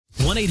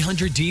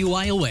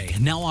1-800-DUI-AWAY,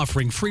 now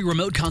offering free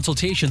remote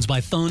consultations by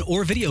phone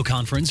or video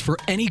conference for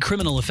any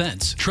criminal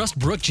offense. Trust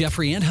Brooke,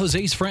 Jeffrey, and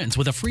Jose's friends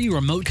with a free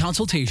remote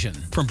consultation.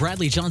 From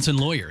Bradley Johnson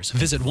Lawyers,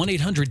 visit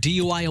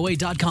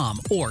 1-800-DUI-AWAY.com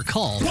or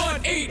call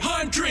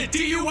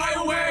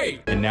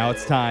 1-800-DUI-AWAY. And now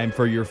it's time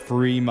for your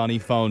free money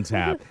phone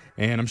tap.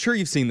 And I'm sure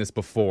you've seen this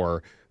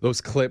before. Those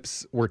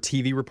clips where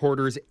TV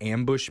reporters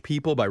ambush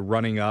people by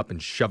running up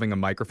and shoving a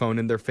microphone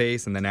in their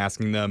face and then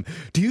asking them,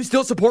 "Do you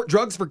still support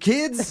drugs for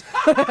kids?"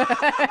 Wait,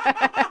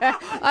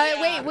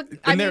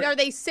 are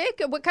they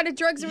sick? What kind of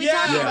drugs are we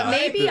talking about?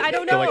 Maybe? I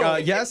don't know. They're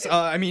like, yes. No.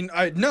 I mean,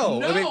 what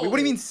do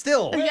you mean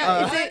still?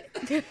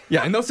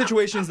 Yeah, in those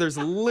situations, there's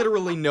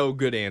literally no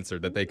good answer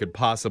that they could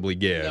possibly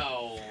give.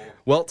 No.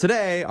 Well,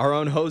 today, our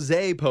own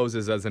Jose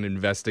poses as an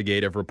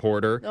investigative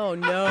reporter. Oh,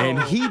 no.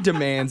 And he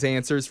demands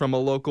answers from a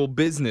local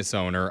business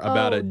owner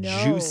about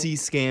juicy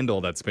scandal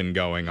that's been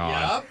going on.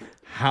 Yep.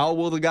 How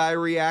will the guy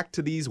react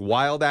to these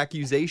wild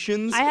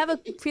accusations? I have a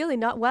feeling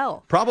not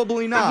well.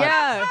 Probably not.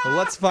 Yeah. Well,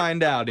 let's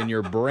find out in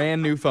your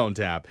brand new phone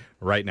tap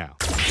right now.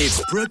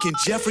 It's Brooke and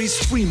Jeffrey's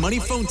free money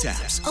phone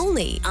taps.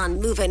 Only on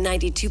Moving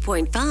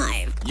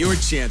 92.5. Your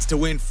chance to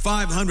win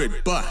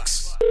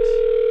 $500.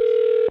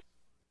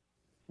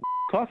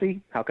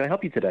 Coffee. How can I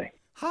help you today?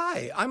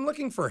 Hi, I'm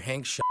looking for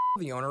Hank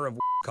the owner of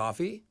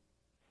Coffee.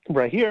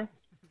 Right here.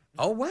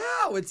 Oh,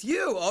 wow, it's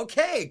you.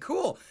 Okay,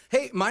 cool.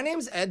 Hey, my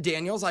name's Ed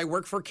Daniels. I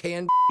work for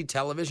KNB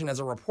Television as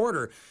a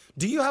reporter.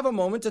 Do you have a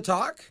moment to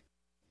talk?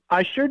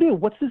 I sure do.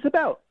 What's this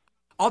about?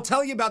 I'll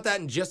tell you about that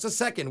in just a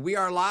second. We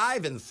are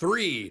live in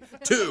 3,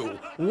 2,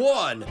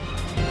 1.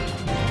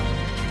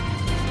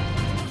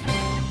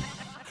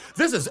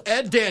 This is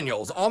Ed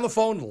Daniels on the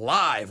phone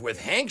live with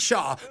Hank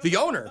Shaw, the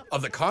owner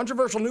of the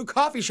controversial new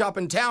coffee shop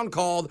in town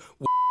called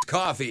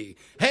Coffee.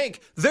 Hank,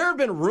 there have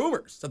been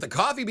rumors that the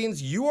coffee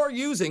beans you are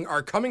using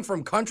are coming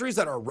from countries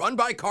that are run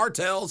by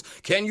cartels.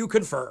 Can you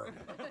confirm?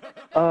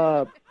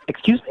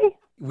 Excuse me?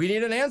 We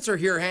need an answer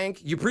here,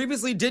 Hank. You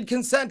previously did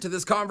consent to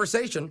this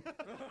conversation.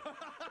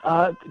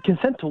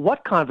 Consent to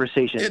what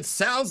conversation? It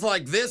sounds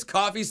like this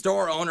coffee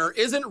store owner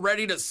isn't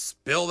ready to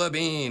spill the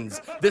beans.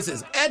 This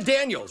is Ed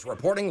Daniels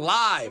reporting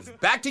live.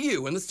 Back to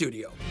you in the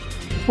studio.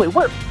 Wait,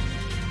 what?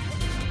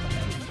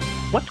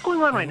 What's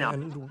going on right now?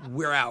 And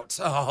we're out.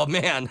 Oh,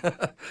 man.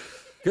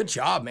 Good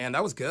job, man.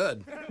 That was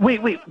good.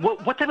 Wait.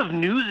 What type of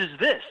news is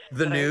this?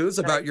 The news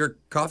about your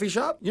coffee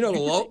shop? You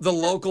know, the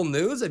local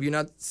news? Have you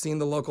not seen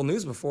the local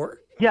news before?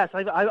 Yes,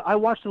 I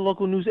watch the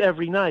local news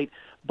every night,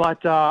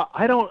 but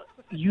I don't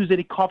use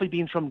any coffee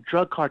beans from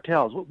drug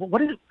cartels.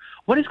 What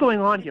is going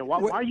on here?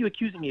 Why are you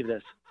accusing me of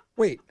this?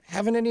 Wait,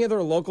 haven't any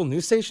other local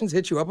news stations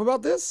hit you up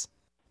about this?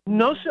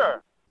 No,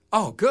 sir.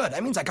 Oh, good.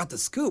 That means I got the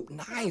scoop.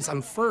 Nice.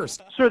 I'm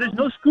first. Sir, there's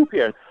no scoop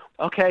here.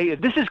 Okay,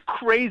 this is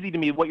crazy to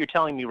me what you're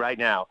telling me right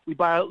now. We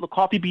buy the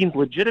coffee beans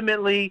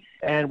legitimately,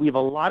 and we have a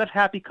lot of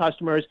happy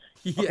customers.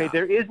 Yeah. Okay,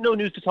 there is no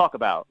news to talk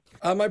about.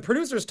 My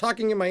producer's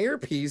talking in my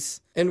earpiece,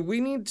 and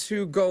we need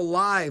to go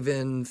live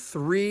in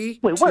 3,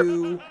 Wait, what?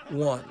 2,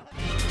 1.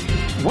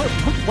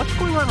 What's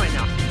going on right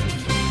now?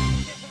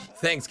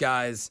 Thanks,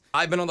 guys.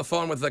 I've been on the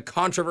phone with the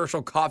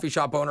controversial coffee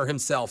shop owner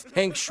himself,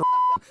 Hank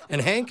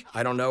And Hank,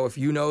 I don't know if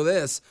you know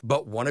this,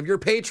 but one of your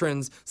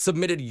patrons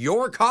submitted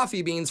your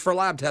coffee beans for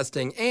lab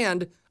testing,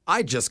 and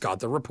I just got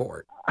the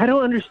report. I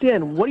don't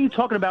understand. What are you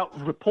talking about,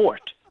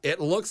 report?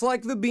 It looks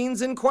like the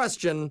beans in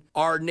question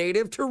are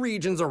native to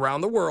regions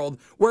around the world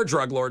where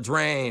drug lords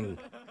reign.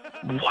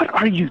 What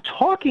are you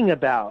talking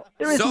about?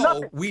 There is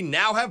nothing. We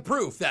now have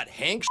proof that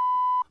Hank,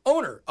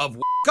 owner of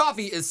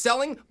Coffee, is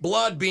selling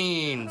blood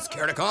beans.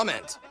 Care to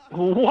comment?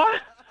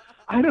 What?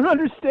 I don't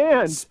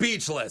understand.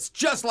 Speechless,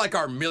 just like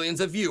our millions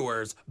of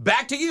viewers.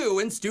 Back to you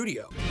in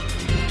studio.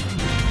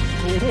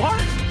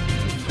 What?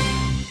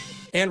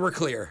 And we're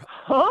clear.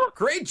 Huh?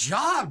 Great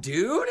job,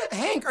 dude.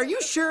 Hank, are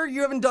you sure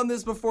you haven't done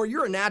this before?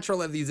 You're a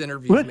natural at these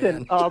interviews,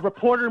 Listen, man.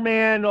 reporter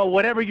man, or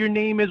whatever your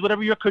name is,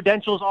 whatever your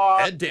credentials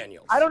are. Ed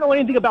Daniels. I don't know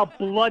anything about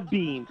blood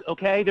beans,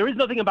 okay? There is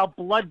nothing about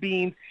blood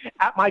beans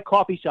at my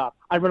coffee shop.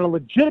 I run a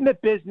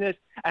legitimate business,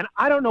 and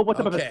I don't know what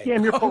type of a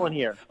scam you're pulling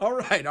here. All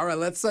right.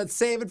 Let's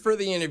save it for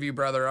the interview,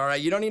 brother. All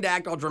right, you don't need to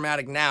act all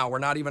dramatic now. We're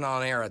not even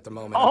on air at the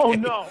moment. Oh,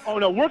 okay? no. We're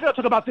going to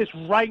talk about this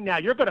right now.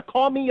 You're going to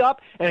call me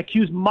up and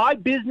accuse my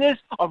business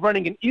of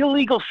running an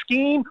illegal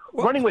scheme,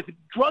 running with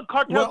drug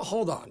cartels. Well,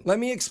 hold on. Let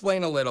me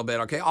explain a little bit,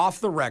 okay? Off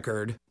the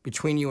record,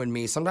 between you and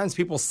me, sometimes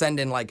people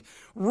send in, like,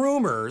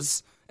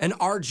 rumors, and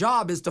our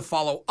job is to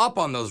follow up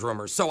on those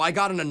rumors. So I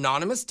got an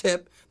anonymous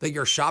tip that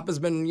your shop has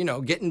been,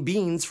 getting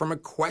beans from a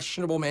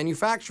questionable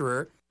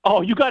manufacturer.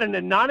 Oh, you got an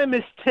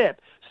anonymous tip.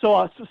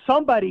 So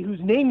somebody whose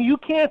name you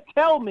can't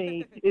tell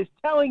me is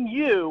telling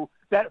you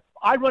that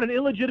I run an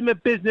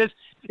illegitimate business.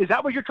 Is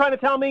that what you're trying to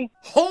tell me?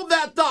 Hold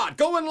that thought.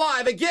 Going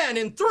live again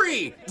in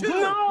 3, 2,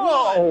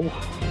 1.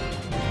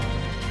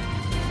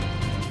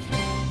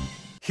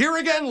 Here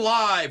again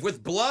live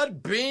with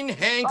Blood Bean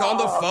Hank on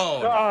the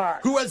phone, God.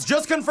 who has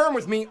just confirmed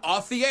with me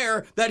off the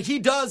air that he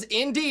does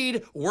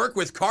indeed work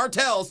with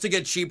cartels to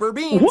get cheaper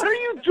beans. What are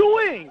you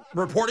doing?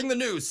 Reporting the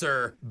news,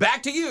 sir.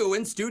 Back to you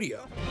in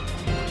studio.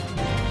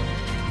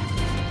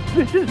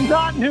 This is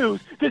not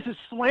news. This is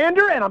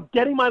slander, and I'm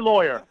getting my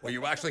lawyer. Well,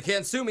 you actually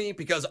can't sue me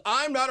because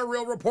I'm not a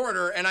real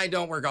reporter and I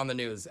don't work on the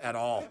news at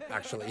all,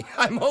 actually.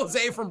 I'm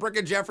Jose from Brooke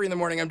and Jeffrey in the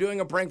morning. I'm doing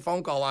a prank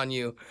phone call on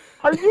you.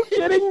 Are you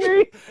kidding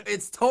me?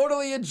 It's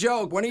totally a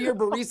joke. One of your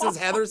baristas,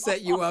 Heather,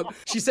 set you up.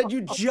 She said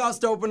you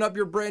just opened up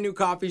your brand new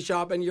coffee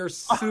shop and you're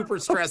super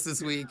stressed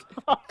this week.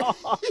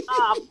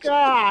 Oh,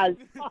 God.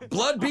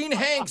 Bloodbean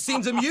Hank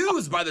seems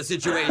amused by the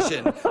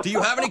situation. Do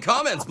you have any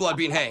comments,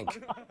 Bloodbean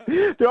Hank?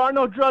 There are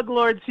no drug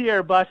lords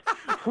here, but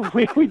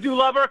we do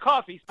love our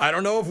coffee. I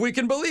don't know if we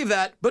can believe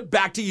that, but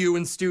back to you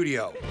in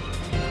studio.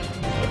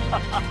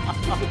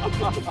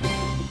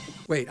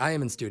 Wait, I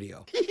am in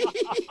studio.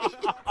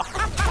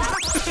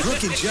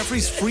 Brooke and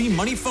Jeffrey's free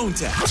money phone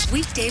tap.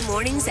 Weekday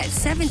mornings at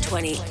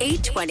 7:20,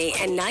 8:20,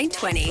 and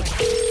 9:20.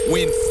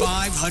 Win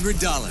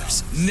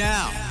 $500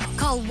 now.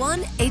 Call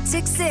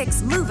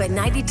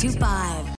 1-866-MOVE-925.